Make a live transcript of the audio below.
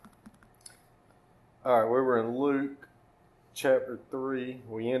All right, we were in Luke chapter 3.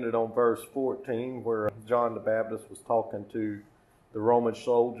 We ended on verse 14 where John the Baptist was talking to the Roman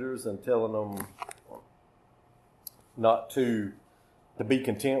soldiers and telling them not to be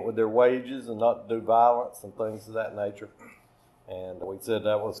content with their wages and not to do violence and things of that nature. And we said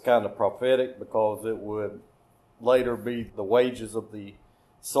that was kind of prophetic because it would later be the wages of the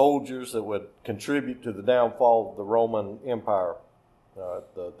soldiers that would contribute to the downfall of the Roman Empire.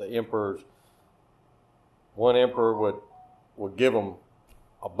 The emperors, one emperor would give them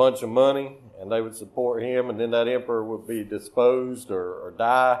a bunch of money and they would support him, and then that emperor would be disposed or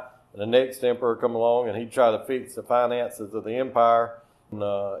die, and the next emperor come along and he'd try to fix the finances of the empire, and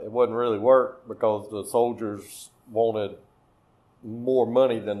it wouldn't really work because the soldiers wanted more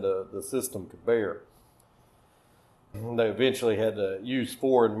money than the system could bear. And they eventually had to use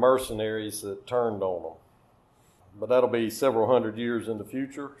foreign mercenaries that turned on them. But that'll be several hundred years in the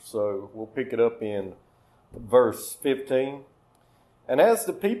future, so we'll pick it up in verse 15. And as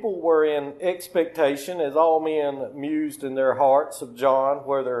the people were in expectation, as all men mused in their hearts of John,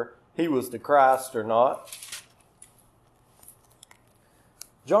 whether he was the Christ or not,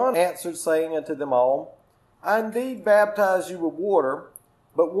 John answered, saying unto them all, I indeed baptize you with water,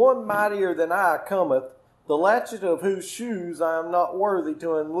 but one mightier than I cometh, the latchet of whose shoes I am not worthy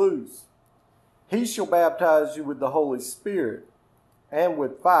to unloose. He shall baptize you with the Holy Spirit and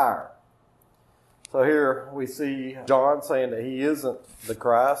with fire. So here we see John saying that he isn't the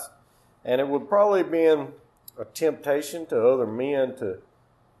Christ, and it would probably have been a temptation to other men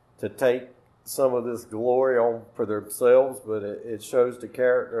to take some of this glory on for themselves, but it shows the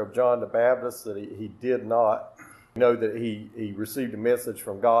character of John the Baptist that he did not. You know that he received a message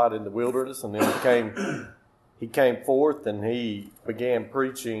from God in the wilderness, and then he came forth and he began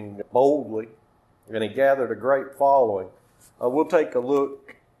preaching boldly, and he gathered a great following. We'll take a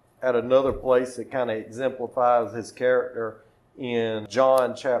look at another place that kind of exemplifies his character in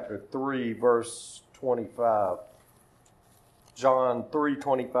John chapter 3, verse 25. John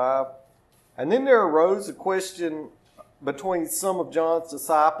 3:25. And then there arose a question between some of John's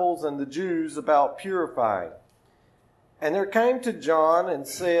disciples and the Jews about purifying. And there came to John and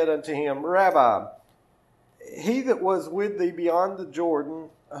said unto him, Rabbi, he that was with thee beyond the Jordan,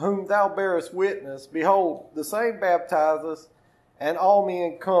 whom thou bearest witness, behold, the same baptizeth, and all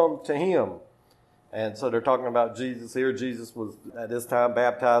men come to him. And so they're talking about Jesus here. Jesus was at this time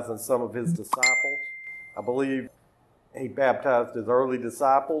baptizing some of his disciples. I believe he baptized his early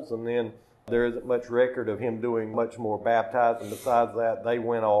disciples, and then there isn't much record of him doing much more baptizing. Besides that, they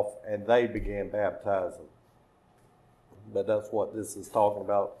went off and they began baptizing. But that's what this is talking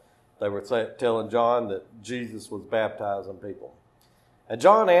about. They were telling John that Jesus was baptizing people. And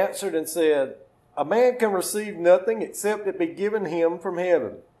John answered and said, A man can receive nothing except it be given him from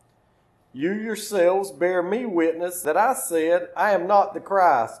heaven. You yourselves bear me witness that I said, I am not the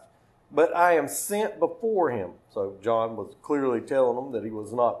Christ, but I am sent before him. So John was clearly telling them that he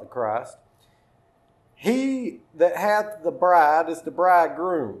was not the Christ. He that hath the bride is the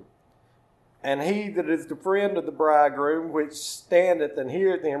bridegroom. And he that is the friend of the bridegroom, which standeth and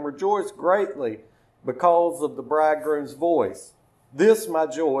heareth him, rejoice greatly because of the bridegroom's voice. This my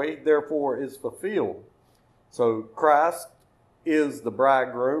joy, therefore, is fulfilled. So Christ is the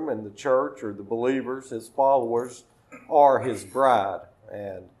bridegroom, and the church, or the believers, his followers, are his bride.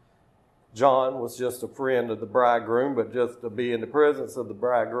 And John was just a friend of the bridegroom, but just to be in the presence of the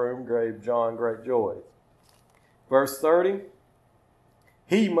bridegroom gave John great joy. Verse 30,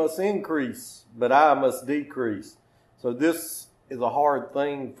 he must increase, but I must decrease. So this is a hard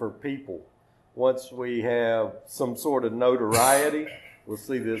thing for people. Once we have some sort of notoriety, we'll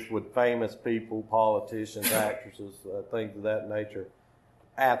see this with famous people, politicians, actresses, things of that nature,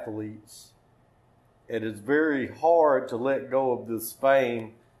 athletes. It is very hard to let go of this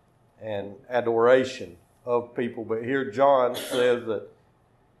fame and adoration of people. But here John says that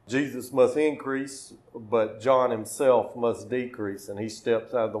Jesus must increase, but John himself must decrease. And he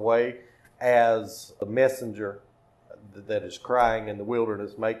steps out of the way as a messenger that is crying in the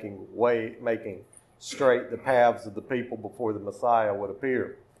wilderness, making straight the paths of the people before the Messiah would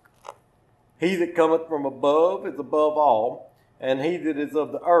appear. He that cometh from above is above all, and he that is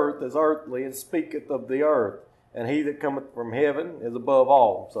of the earth is earthly, and speaketh of the earth. And he that cometh from heaven is above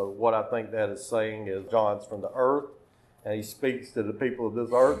all. So what I think that is saying is John's from the earth, and he speaks to the people of this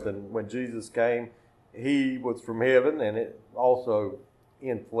earth. And when Jesus came, he was from heaven, and it also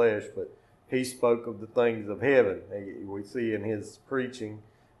in flesh, but he spoke of the things of heaven. We see in his preaching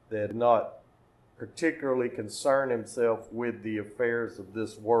that not particularly concern himself with the affairs of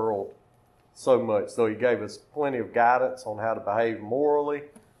this world so much. So he gave us plenty of guidance on how to behave morally,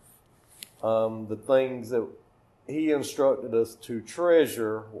 The things that he instructed us to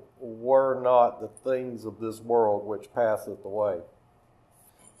treasure were not the things of this world which passeth away.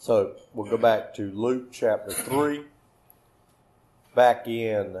 So we'll go back to Luke chapter 3, back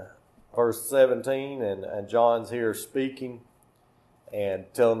in verse 17, and John's here speaking and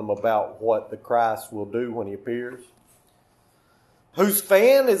telling them about what the Christ will do when he appears. Whose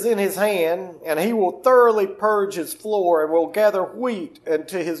fan is in his hand, and he will thoroughly purge his floor, and will gather wheat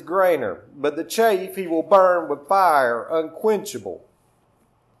into his grainer. But the chaff he will burn with fire unquenchable.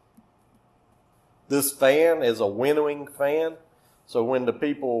 This fan is a winnowing fan. So when the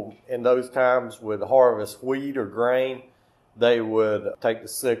people in those times would harvest wheat or grain, they would take the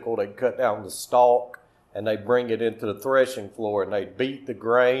sickle, they'd cut down the stalk, and they'd bring it into the threshing floor, and they'd beat the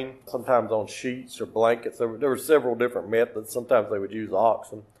grain, sometimes on sheets or blankets. There were several different methods. Sometimes they would use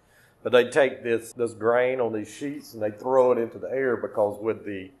oxen. But they'd take this grain on these sheets, and they'd throw it into the air, because with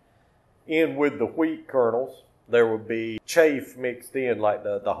the wheat kernels, there would be chaff mixed in, like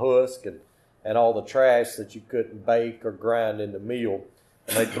the husk and all the trash that you couldn't bake or grind into meal.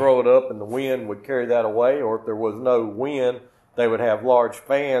 And they'd throw it up, and the wind would carry that away. Or if there was no wind, they would have large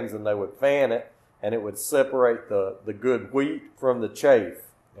fans, and they would fan it, and it would separate the good wheat from the chaff.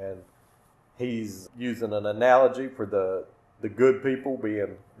 And he's using an analogy for the good people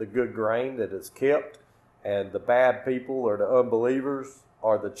being the good grain that is kept, and the bad people or the unbelievers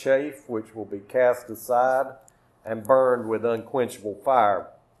are the chaff, which will be cast aside and burned with unquenchable fire.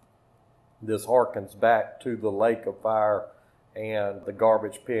 This harkens back to the lake of fire and the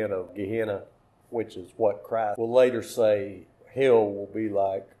garbage pit of Gehenna, which is what Christ will later say hell will be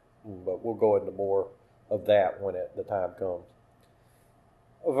like. But we'll go into more of that when the time comes.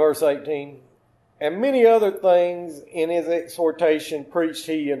 Verse 18, and many other things in his exhortation preached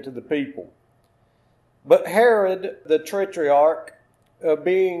he unto the people. But Herod the Tetrarch,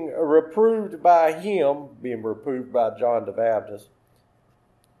 being reproved by John the Baptist,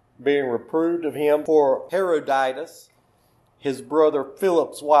 being reproved of him for Herodias, his brother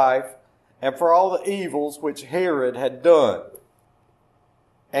Philip's wife, and for all the evils which Herod had done.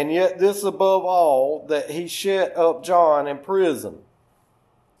 And yet this above all, that he shut up John in prison.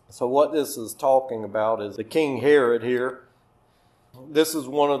 So what this is talking about is the King Herod here. This is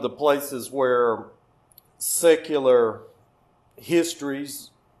one of the places where secular histories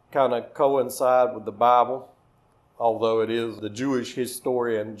kind of coincide with the Bible, although it is the Jewish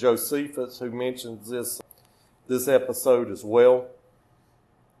historian Josephus who mentions this episode as well.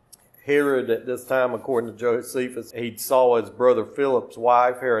 Herod at this time, according to Josephus, he saw his brother Philip's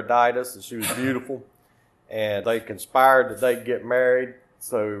wife, Herodias, and she was beautiful. And they conspired that they'd get married.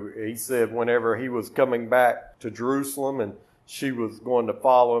 So he said whenever he was coming back to Jerusalem and she was going to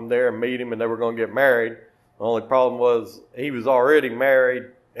follow him there and meet him and they were going to get married. The only problem was he was already married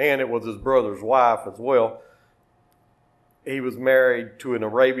and it was his brother's wife as well. He was married to an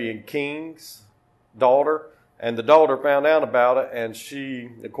Arabian king's daughter. And the daughter found out about it, and she,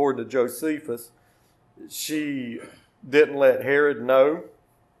 according to Josephus, she didn't let Herod know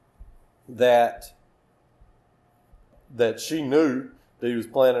that she knew that he was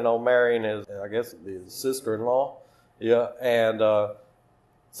planning on marrying his sister-in-law. Yeah, and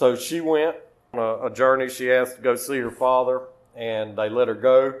so she went on a journey. She asked to go see her father, and they let her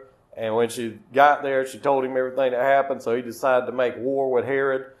go. And when she got there, she told him everything that happened, so he decided to make war with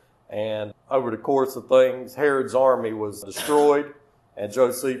Herod. And over the course of things, Herod's army was destroyed. And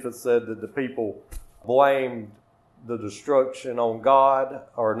Josephus said that the people blamed the destruction on God,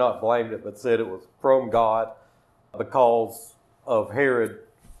 or not blamed it, but said it was from God because of Herod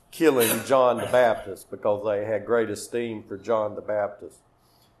killing John the Baptist, because they had great esteem for John the Baptist.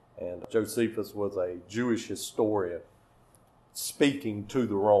 And Josephus was a Jewish historian speaking to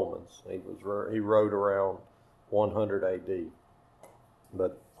the Romans. He wrote around 100 AD.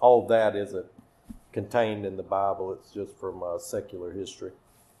 But all that isn't contained in the Bible. It's just from secular history.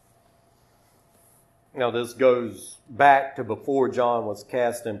 Now this goes back to before John was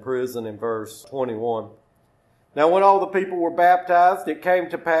cast in prison in verse 21. Now when all the people were baptized, it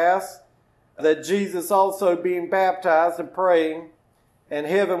came to pass that Jesus also being baptized and praying, and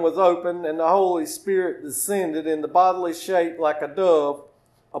heaven was opened, and the Holy Spirit descended in the bodily shape like a dove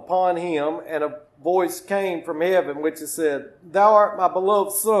upon him, and a voice came from heaven which said, Thou art my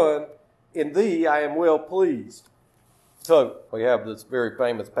beloved Son, in thee I am well pleased. So we have this very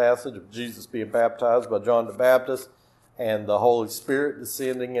famous passage of Jesus being baptized by John the Baptist, and the Holy Spirit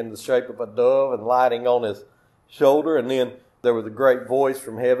descending in the shape of a dove and lighting on his shoulder. And then there was a great voice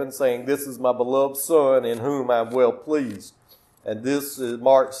from heaven saying, This is my beloved Son, in whom I am well pleased. And this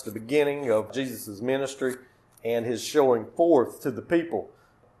marks the beginning of Jesus' ministry and his showing forth to the people.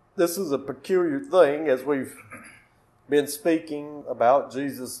 this is a peculiar thing as we've been speaking about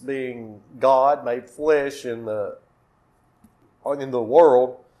Jesus being God made flesh in the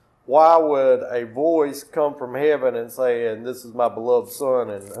world. Why would a voice come from heaven and say, "And this is my beloved Son,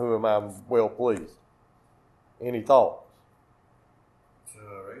 and whom I'm well pleased"? Any thoughts? They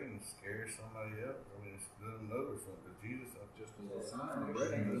can scare somebody else. I mean, it's good to know something. Because Jesus, just as a sign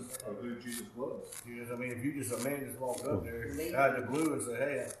of who Jesus was. Jesus, I mean, if you just a man just walk up there out of the blue and say,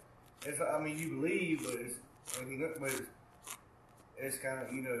 "Hey," you believe, but it's kind of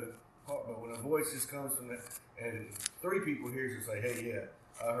hard. But when a voice just comes from that, and three people hears and say, "Hey, yeah,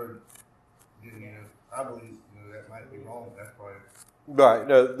 I heard," I believe that might be wrong. That's probably right.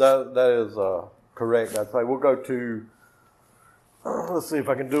 No, that is correct. I'd say we'll go to. Let's see if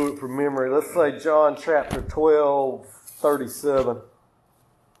I can do it from memory. Let's say John chapter 12, 37.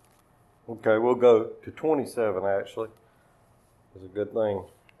 Okay, we'll go to 27 actually. It's a good thing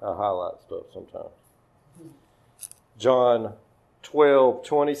I highlight stuff sometimes. John 12,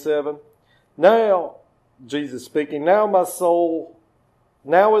 27. Now, Jesus speaking, now is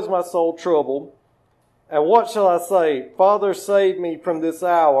my soul troubled. And what shall I say? Father, save me from this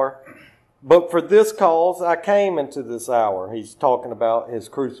hour. But for this cause I came into this hour. He's talking about his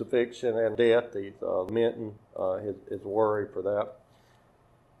crucifixion and death. He's lamenting his worry for that.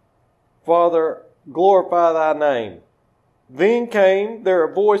 Father, glorify thy name. Then came there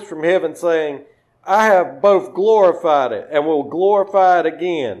a voice from heaven saying, I have both glorified it and will glorify it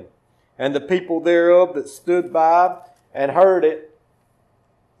again. And the people thereof that stood by and heard it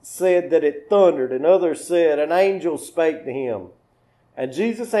said that it thundered. And others said, an angel spake to him. And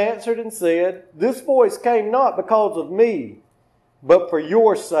Jesus answered and said, this voice came not because of me, but for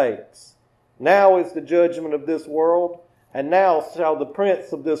your sakes. Now is the judgment of this world, and now shall the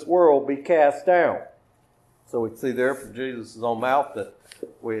prince of this world be cast down. So we see there from Jesus' own mouth that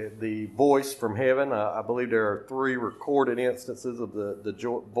with the voice from heaven, I believe there are 3 recorded instances of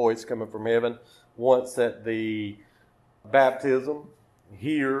the voice coming from heaven. Once at the baptism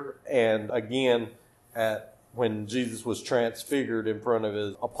here, and again at when Jesus was transfigured in front of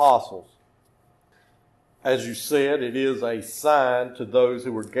his apostles. As you said, it is a sign to those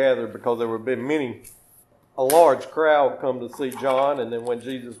who were gathered, because there would have been a large crowd come to see John, and then when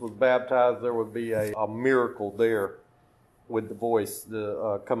Jesus was baptized, there would be a miracle there with the voice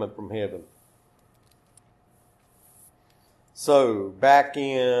coming from heaven. So, back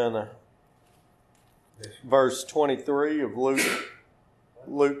in verse 23 of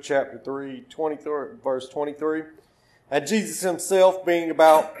Luke chapter 3, 23, verse 23. And Jesus himself being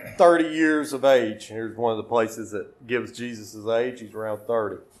about 30 years of age. Here's one of the places that gives Jesus his age. He's around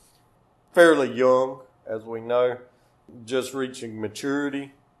 30. Fairly young, as we know, just reaching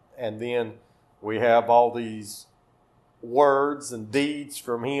maturity. And then we have all these words and deeds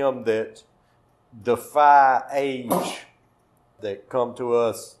from him that defy age, that come to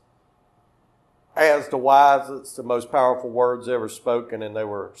us as the wisest, the most powerful words ever spoken, and they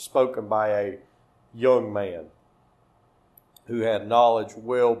were spoken by a young man who had knowledge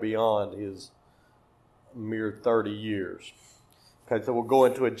well beyond his mere 30 years. Okay, so we'll go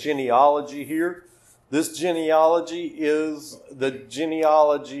into a genealogy here. This genealogy is the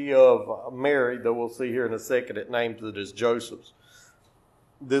genealogy of Mary, though we'll see here in a second it names it as Joseph's.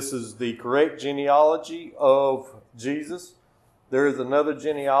 This is the correct genealogy of Jesus. There is another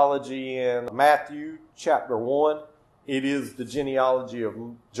genealogy in Matthew chapter 1. It is the genealogy of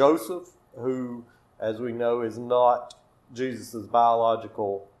Joseph, who, as we know, is not Jesus'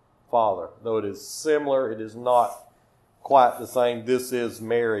 biological father. Though it is similar, it is not quite the same. This is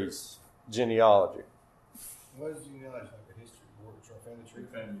Mary's genealogy. What is genealogy? Like a history board,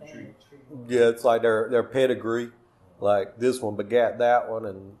 family tree? Yeah, it's like their pedigree. Like this one begat that one,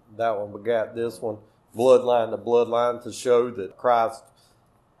 and that one begat this one. Bloodline to bloodline, to show that Christ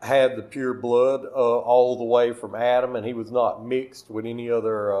had the pure blood all the way from Adam, and he was not mixed with any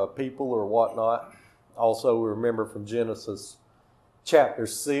other people or whatnot. Also, we remember from Genesis chapter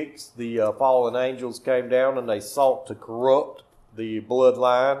 6, the fallen angels came down and they sought to corrupt the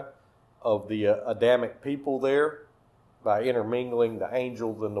bloodline of the Adamic people there by intermingling the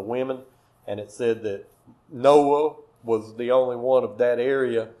angels and the women. And it said that Noah was the only one of that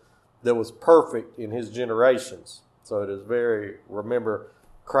area that was perfect in his generations. So it is remember,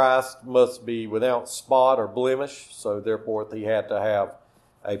 Christ must be without spot or blemish, so therefore he had to have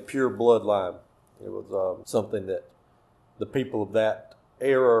a pure bloodline. It was something that the people of that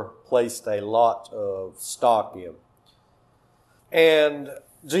era placed a lot of stock in. And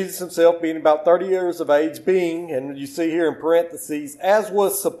Jesus himself being about 30 years of age, being, and you see here in parentheses, as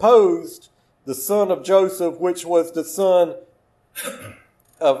was supposed, the son of Joseph, which was the son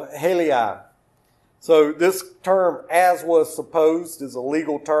of Heli. So this term, as was supposed, is a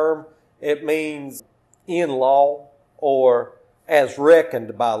legal term. It means in law or as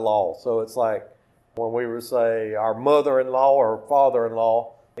reckoned by law. So it's like when we would say our mother-in-law or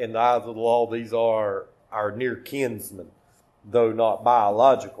father-in-law, in the eyes of the law, these are our near kinsmen, though not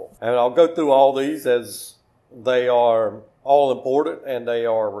biological. And I'll go through all these as they are all important and they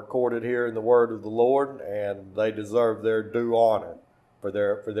are recorded here in the word of the Lord, and they deserve their due honor for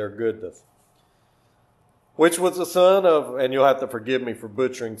their goodness. Which was the son of, and you'll have to forgive me for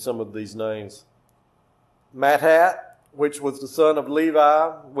butchering some of these names, Mathat, which was the son of Levi,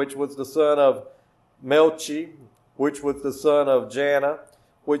 which was the son of Melchi, which was the son of Janna,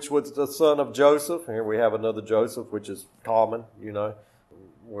 which was the son of Joseph. Here we have another Joseph, which is common, you know.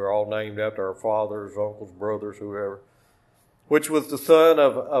 We're all named after our fathers, uncles, brothers, whoever. Which was the son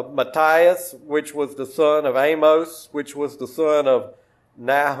of Matthias, which was the son of Amos, which was the son of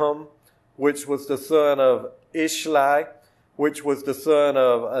Nahum, which was the son of Ishli, which was the son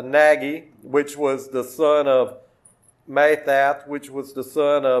of Nagi, which was the son of Mathath, which was the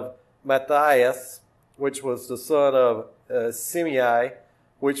son of Matthias, which was the son of Simei,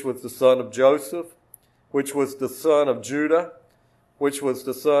 which was the son of Joseph, which was the son of Judah, which was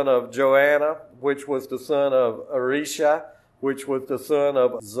the son of Joanna, which was the son of Arisha, which was the son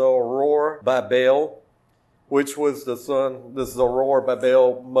of Zorobabel, which was the son, the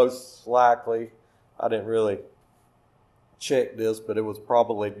Zorobabel, most likely, I didn't really check this, but it was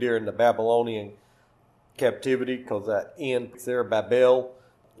probably during the Babylonian captivity, because that end there, Babel,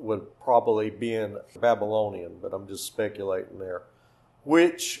 would probably be in Babylonian, but I'm just speculating there.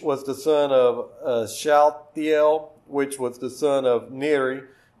 Which was the son of Shalthiel, which was the son of Neri,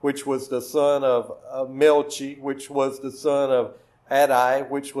 which was the son of Melchi, which was the son of Adai,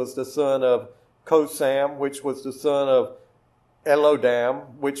 which was the son of Kosam, which was the son of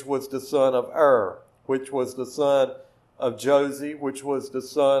Elodam, which was the son of which was the son of Josie, which was the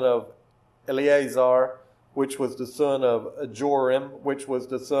son of Eleazar, which was the son of Joram, which was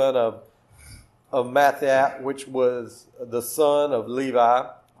the son of Mathat, which was the son of Levi,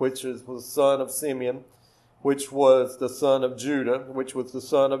 which was the son of Simeon, which was the son of Judah, which was the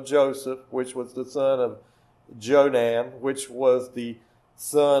son of Joseph, which was the son of Jonan, which was the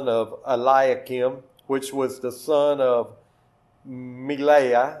son of Eliakim, which was the son of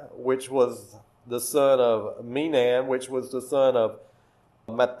Melaiah, which was the son of Menan, which was the son of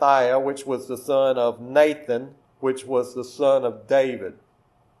Matthiah, which was the son of Nathan, which was the son of David.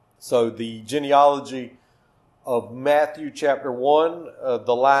 So the genealogy of Matthew chapter 1,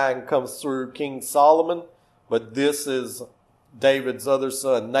 the line comes through King Solomon, but this is David's other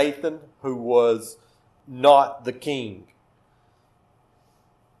son, Nathan, who was not the king,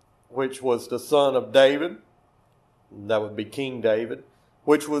 which was the son of David. That would be King David,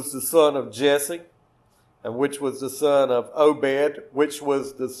 which was the son of Jesse, and which was the son of Obed, which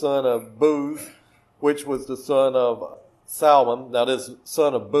was the son of Booz, which was the son of Salmon. Now this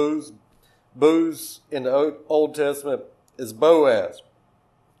son of Booz in the Old Testament is Boaz,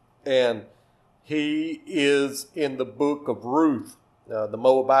 and he is in the book of Ruth, the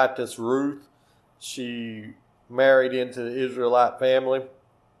Moabitess Ruth. She married into the Israelite family,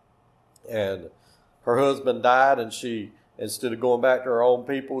 and her husband died, and she, instead of going back to her own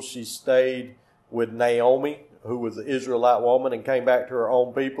people, she stayed with Naomi, who was an Israelite woman, and came back to her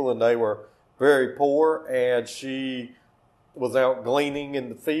own people, and they were very poor, and she was out gleaning in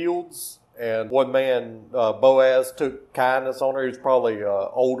the fields, and one man, Boaz, took kindness on her. He was probably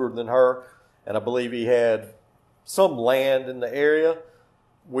older than her, and I believe he had some land in the area.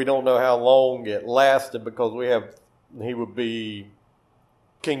 We don't know how long it lasted, because he would be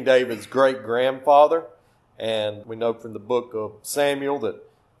King David's great-grandfather, and we know from the book of Samuel that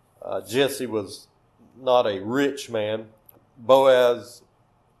Jesse was not a rich man. Boaz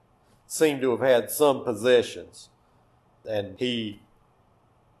seemed to have had some possessions, and he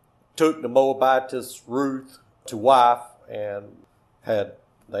took the Moabitess Ruth to wife, and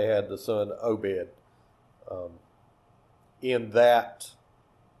they had the son Obed. In that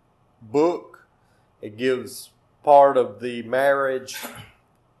book, it gives part of the marriage,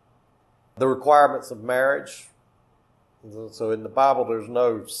 the requirements of marriage. So in the Bible, there's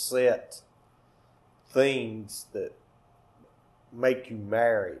no set things that make you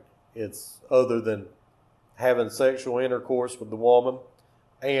married. It's other than having sexual intercourse with the woman.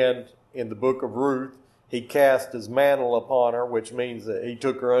 And in the book of Ruth, he cast his mantle upon her, which means that he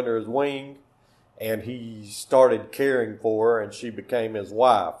took her under his wing and he started caring for her, and she became his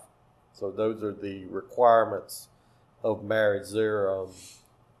wife. So those are the requirements of marriage there.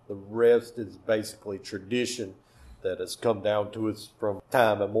 The rest is basically tradition that has come down to us from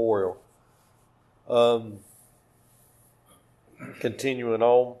time immemorial. Continuing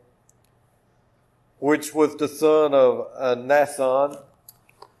on. Which was the son of Naasson,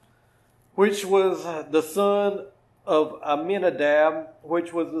 which was the son of Amminadab,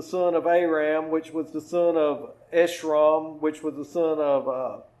 which was the son of Aram, which was the son of Eshram, which was the son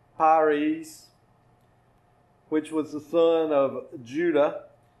of Perez, which was the son of Judah,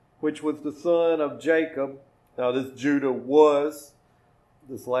 which was the son of Jacob. Now this Judah was,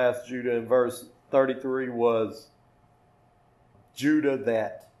 this last Judah in verse 33 was Judah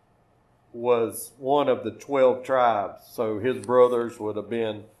that was one of the 12 tribes. So his brothers would have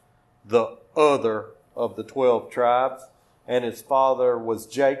been the other of the 12 tribes. And his father was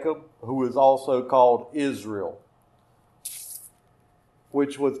Jacob, who is also called Israel,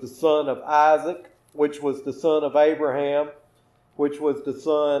 which was the son of Isaac, which was the son of Abraham, which was the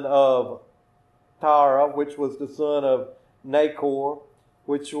son of Terah, which was the son of Nachor,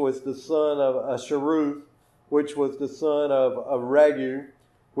 which was the son of Asheruth, which was the son of Ragu,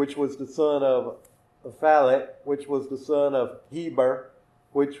 which was the son of Phalet, which was the son of Heber,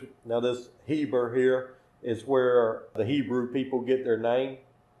 which, now this Heber here is where the Hebrew people get their name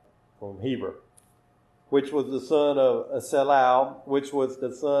from, Heber, which was the son of Salal, which was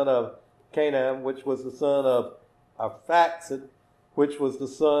the son of Canaan, which was the son of Arphaxad, which was the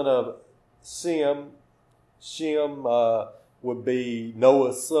son of Shem. Shem would be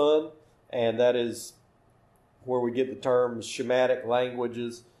Noah's son, and that is where we get the term Shemitic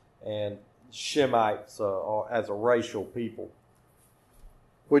languages and Shemites as a racial people.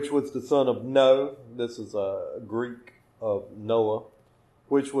 Which was the son of Noah, this is a Greek of Noah,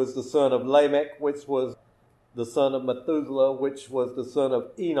 which was the son of Lamech, which was the son of Methuselah, which was the son of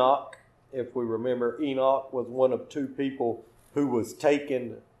Enoch. If we remember, Enoch was one of two people who was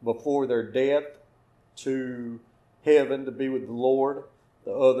taken before their death to heaven to be with the Lord,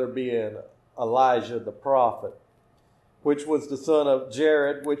 the other being Elijah the prophet, which was the son of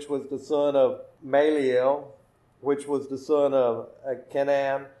Jared, which was the son of Maliel, which was the son of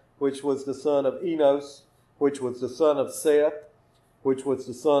Canaan, which was the son of Enos, which was the son of Seth, which was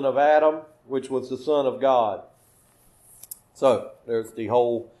the son of Adam, which was the son of God. So there's the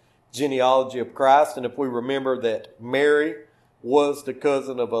whole genealogy of Christ. And if we remember that Mary was the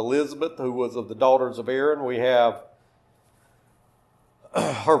cousin of Elizabeth, who was of the daughters of Aaron, we have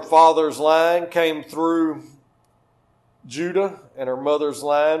her father's line came through Judah, and her mother's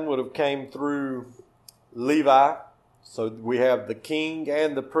line would have came through Levi. So we have the king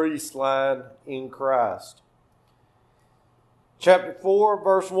and the priest line in Christ. Chapter 4,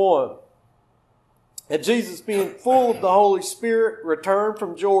 verse 1. And Jesus, being full of the Holy Spirit, returned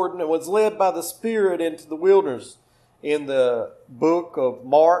from Jordan and was led by the Spirit into the wilderness. In the book of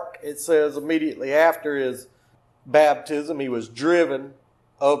Mark, it says immediately after his baptism, he was driven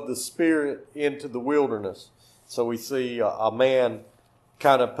of the Spirit into the wilderness. So we see a man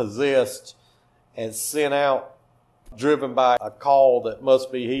kind of possessed and sent out, driven by a call that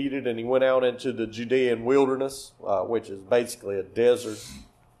must be heeded, and he went out into the Judean wilderness, which is basically a desert,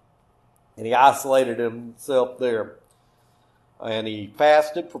 and he isolated himself there. And he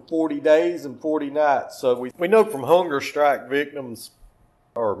fasted for 40 days and 40 nights. So we know from hunger strike victims,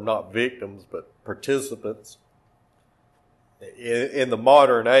 or not victims, but participants, in the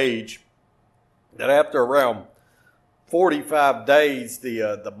modern age, that after around 45 days,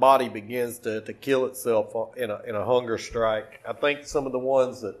 the body begins to kill itself in a hunger strike. I think some of the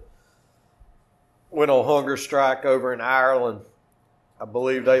ones that went on hunger strike over in Ireland, I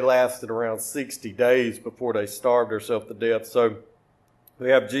believe they lasted around 60 days before they starved themselves to death. So we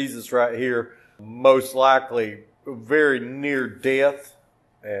have Jesus right here, most likely very near death,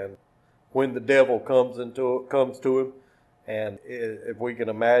 and when the devil comes to him, and if we can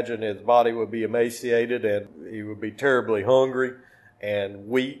imagine, his body would be emaciated and he would be terribly hungry and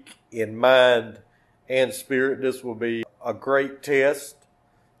weak in mind and spirit. This will be a great test.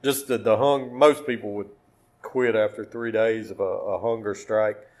 Just the hunger, most people would quit after 3 days of a hunger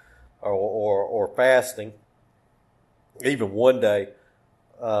strike or fasting, even one day.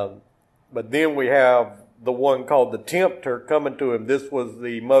 But then we have the one called the tempter coming to him. This was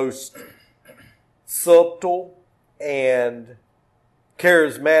the most subtle and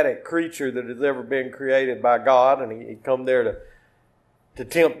charismatic creature that has ever been created by God, and he come there to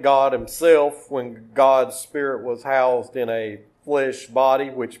tempt God himself when God's spirit was housed in a flesh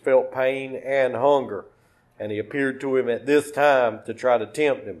body which felt pain and hunger, and he appeared to him at this time to try to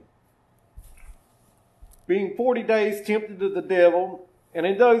tempt him. Being 40 days tempted of the devil, and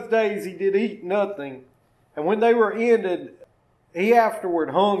in those days he did eat nothing, and when they were ended, he afterward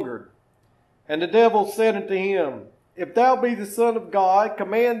hungered. And the devil said unto him, If thou be the Son of God,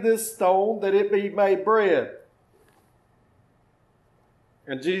 command this stone that it be made bread.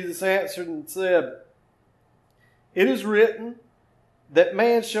 And Jesus answered and said, It is written that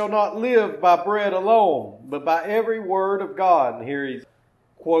man shall not live by bread alone, but by every word of God. And here he's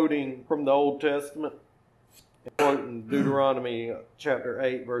quoting from the Old Testament, quoting Deuteronomy chapter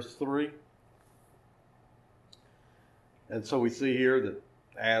 8, verse 3. And so we see here that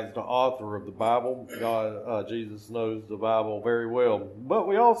as the author of the Bible, Jesus knows the Bible very well. But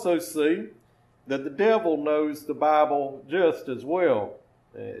we also see that the devil knows the Bible just as well.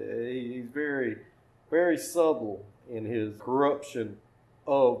 He's very, very subtle in his corruption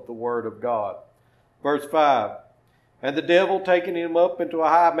of the Word of God. Verse 5, And the devil, taking him up into a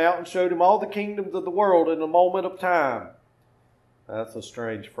high mountain, showed him all the kingdoms of the world in a moment of time. That's a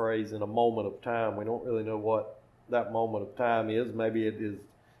strange phrase, in a moment of time. We don't really know what that moment of time is. Maybe it is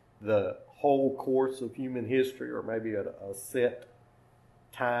the whole course of human history, or maybe a set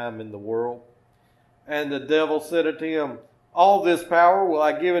time in the world. And the devil said unto him, All this power will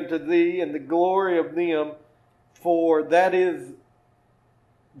I give unto thee, and the glory of them, for that is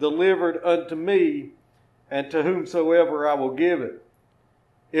delivered unto me, and to whomsoever I will give it.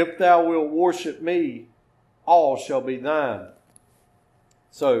 If thou wilt worship me, all shall be thine.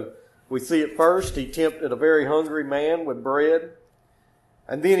 So we see at first he tempted a very hungry man with bread.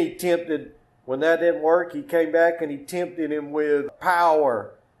 And then he tempted, when that didn't work, he came back and he tempted him with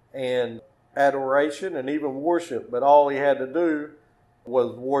power and adoration and even worship. But all he had to do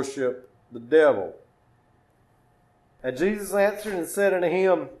was worship the devil. And Jesus answered and said unto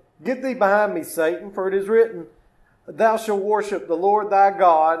him, Get thee behind me, Satan, for it is written, Thou shalt worship the Lord thy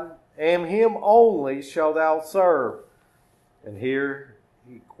God, and him only shalt thou serve. And here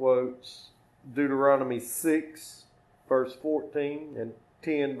he quotes Deuteronomy 6, verse 14, and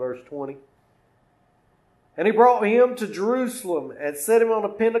 10, verse 20. And he brought him to Jerusalem, and set him on the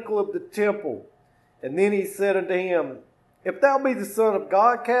pinnacle of the temple. And then he said unto him, If thou be the Son of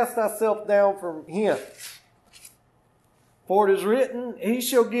God, cast thyself down from hence. For it is written, He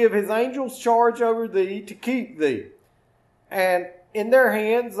shall give his angels charge over thee to keep thee. And in their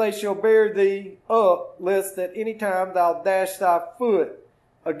hands they shall bear thee up, lest at any time thou dash thy foot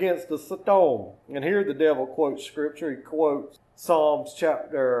against a stone. And here the devil quotes scripture. He quotes Psalms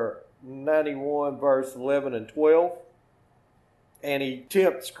chapter 91, verse 11 and 12. And he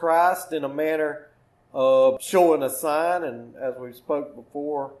tempts Christ in a manner of showing a sign. And as we spoke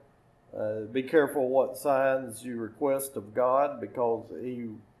before, be careful what signs you request of God, because he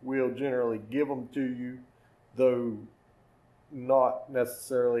will generally give them to you, though not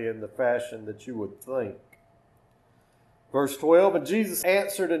necessarily in the fashion that you would think. Verse 12, And Jesus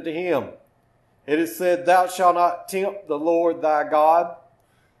answered unto him, It is said, Thou shalt not tempt the Lord thy God.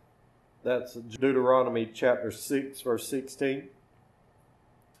 That's Deuteronomy chapter 6, verse 16.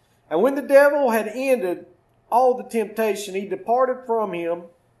 And when the devil had ended all the temptation, he departed from him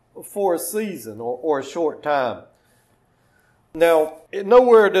for a season or a short time. Now,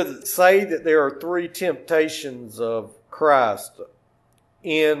 nowhere does it say that there are three temptations of Christ.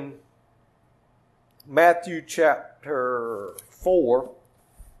 In Matthew chapter 4,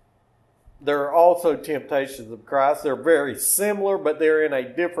 there are also temptations of Christ. They're very similar, but they're in a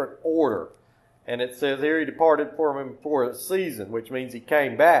different order. And it says here he departed from him for a season, which means he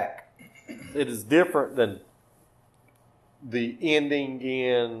came back. It is different than the ending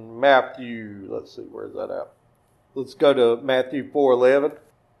in Matthew. Let's see, where's that at? Let's go to Matthew 4:11.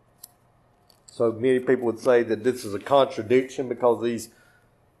 So many people would say that this is a contradiction because these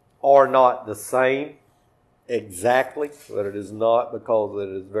are not the same exactly, but it is not, because it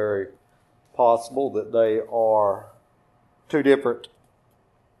is very possible that they are two different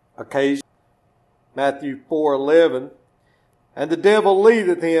occasions. Matthew 4:11, And the devil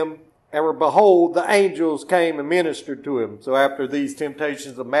leaveth him, and behold, the angels came and ministered to him. So after these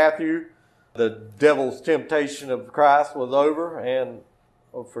temptations of Matthew, the devil's temptation of Christ was over, and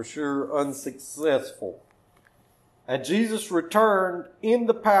for sure unsuccessful. And Jesus returned in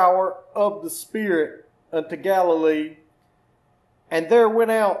the power of the Spirit unto Galilee, and there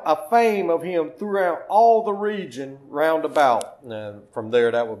went out a fame of him throughout all the region round about. And from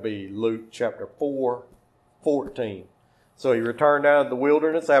there, that would be Luke chapter 4:14. So he returned out of the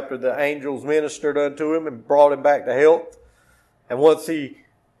wilderness after the angels ministered unto him and brought him back to health. And once he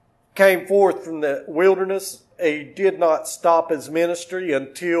came forth from the wilderness, he did not stop his ministry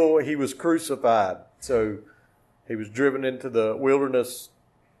until he was crucified. So he was driven into the wilderness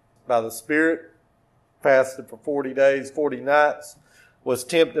by the Spirit, fasted for 40 days, 40 nights, was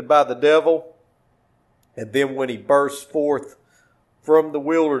tempted by the devil. And then when he burst forth from the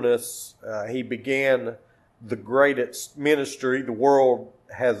wilderness, he began the greatest ministry the world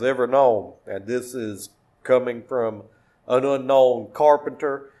has ever known. And this is coming from an unknown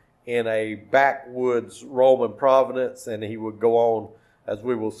carpenter in a backwoods Roman province, and he would go on, as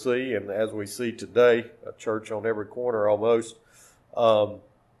we will see, and as we see today, a church on every corner almost, to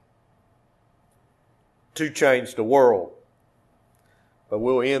change the world. But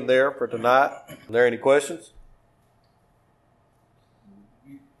we'll end there for tonight. Are there any questions?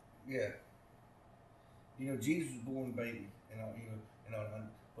 Yeah. Jesus was born a baby,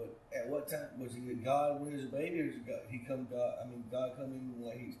 but at what time was he God when he was a baby, or was God come in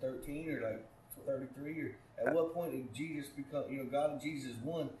like he's 13 or like 33, or at what point did Jesus become? God and Jesus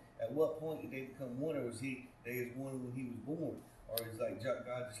one. At what point did they become one, or was they was one when he was born, or is like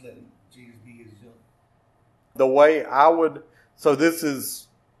God just letting Jesus be his young? The way I would, so this is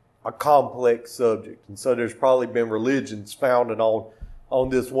a complex subject, and so there's probably been religions founded on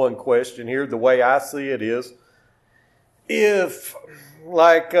this one question here. The way I see it is, if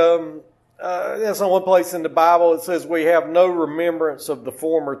there's one place in the Bible it says we have no remembrance of the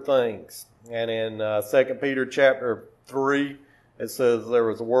former things, and in 2 Peter chapter 3 it says there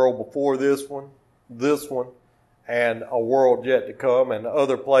was a world before this one, and a world yet to come. And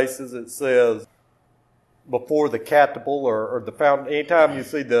other places it says before the catapult or the found. Anytime you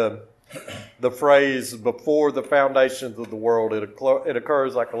see the phrase before the foundations of the world, it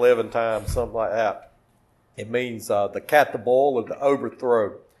occurs like 11 times, something like that. It means the catapult or the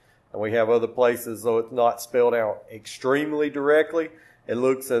overthrow. And we have other places, though it's not spelled out extremely directly, it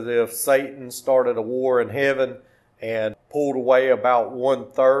looks as if Satan started a war in heaven and pulled away about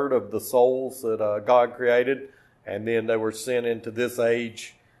 1/3 of the souls that God created, and then they were sent into this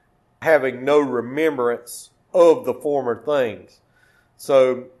age having no remembrance of the former things.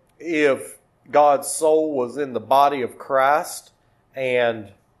 So if God's soul was in the body of Christ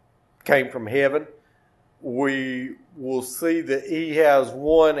and came from heaven, we will see that he has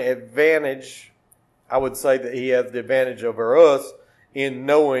one advantage. I would say that he has the advantage over us in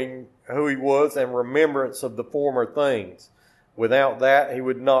knowing who he was and remembrance of the former things. Without that, he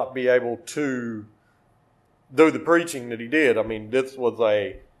would not be able to do the preaching that he did. I mean,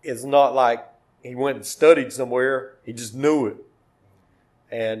 it's not like he went and studied somewhere. He just knew it.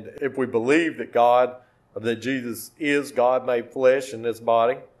 And if we believe that Jesus is God made flesh in this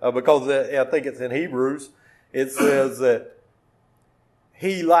body, because I think it's in Hebrews, it says that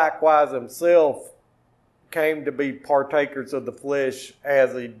he likewise himself came to be partakers of the flesh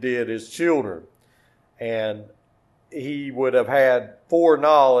as he did his children. And he would have had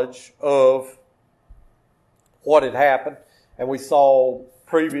foreknowledge of what had happened. And we saw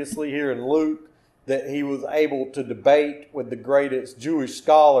previously here in Luke that he was able to debate with the greatest Jewish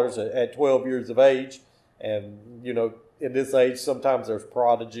scholars at 12 years of age. And, in this age, sometimes there's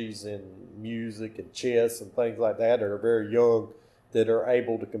prodigies in music and chess and things like that that are very young that are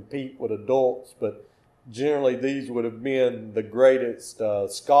able to compete with adults. But generally, these would have been the greatest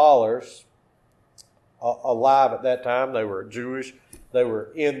scholars alive at that time. They were Jewish. They were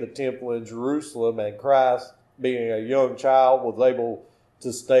in the temple in Jerusalem, and Christ, being a young child, was able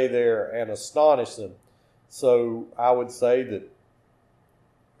to stay there and astonish them. So I would say that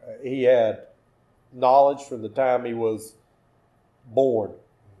he had knowledge from the time he was born.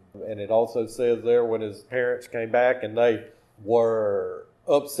 And it also says there when his parents came back and they were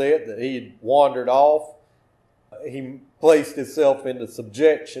upset that he had wandered off, he placed himself into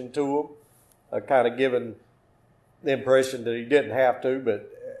subjection to them, kind of giving the impression that he didn't have to, but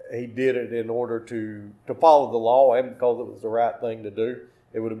he did it in order to follow the law and because it was the right thing to do.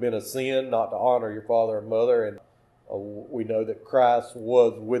 It would have been a sin not to honor your father and mother, and we know that Christ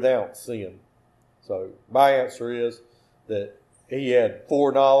was without sin. So my answer is that he had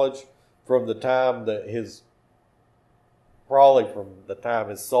foreknowledge from the time that from the time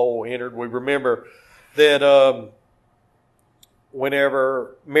his soul entered. We remember that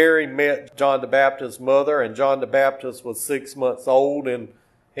whenever Mary met John the Baptist's mother, and John the Baptist was 6 months old in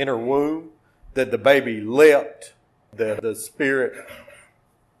her womb, that the baby leapt, that the spirit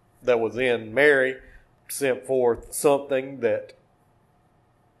that was in Mary sent forth something that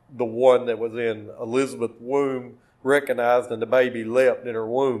the one that was in Elizabeth's womb recognized, and the baby leapt in her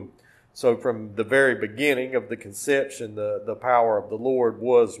womb. So from the very beginning of the conception, the power of the Lord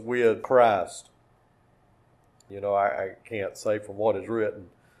was with Christ. I can't say from what is written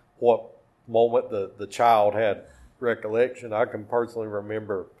what moment the child had recollection. I can personally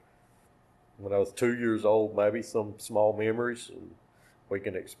remember when I was 2 years old, maybe some small memories, and we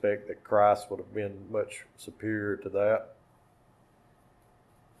can expect that Christ would have been much superior to that.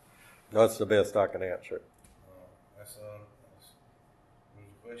 That's the best I can answer it. That's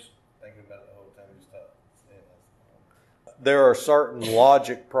thinking about the whole time you stop. There are certain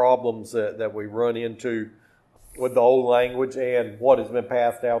logic problems that we run into with the old language and what has been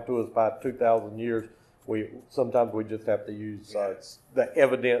passed down to us by 2,000 years. Sometimes we just have to use the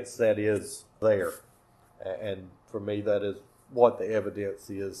evidence that is there. And for me, that is what the evidence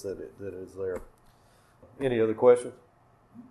is that is there. Any other questions?